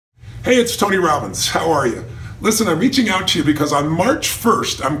Hey, it's Tony Robbins. How are you? Listen, I'm reaching out to you because on March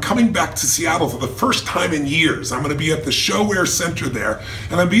 1st, I'm coming back to Seattle for the first time in years. I'm going to be at the ShowWare Center there,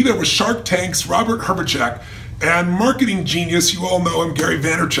 and I'll be there with Shark Tank's Robert Herjavec and marketing genius, you all know him, Gary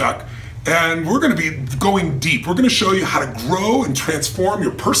Vaynerchuk. And we're going to be going deep. We're going to show you how to grow and transform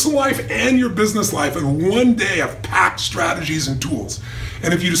your personal life and your business life in one day of packed strategies and tools.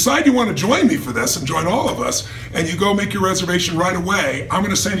 And if you decide you want to join me for this and join all of us, and you go make your reservation right away, I'm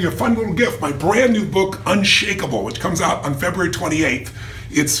going to send you a fun little gift, my brand new book, Unshakable, which comes out on February 28th.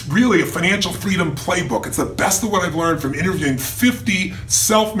 It's really a financial freedom playbook. It's the best of what I've learned from interviewing 50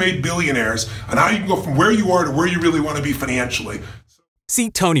 self-made billionaires on how you can go from where you are to where you really want to be financially. See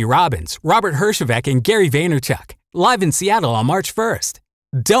Tony Robbins, Robert Herjavec, and Gary Vaynerchuk live in Seattle on March 1st.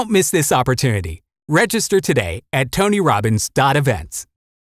 Don't miss this opportunity. Register today at tonyrobbins.events.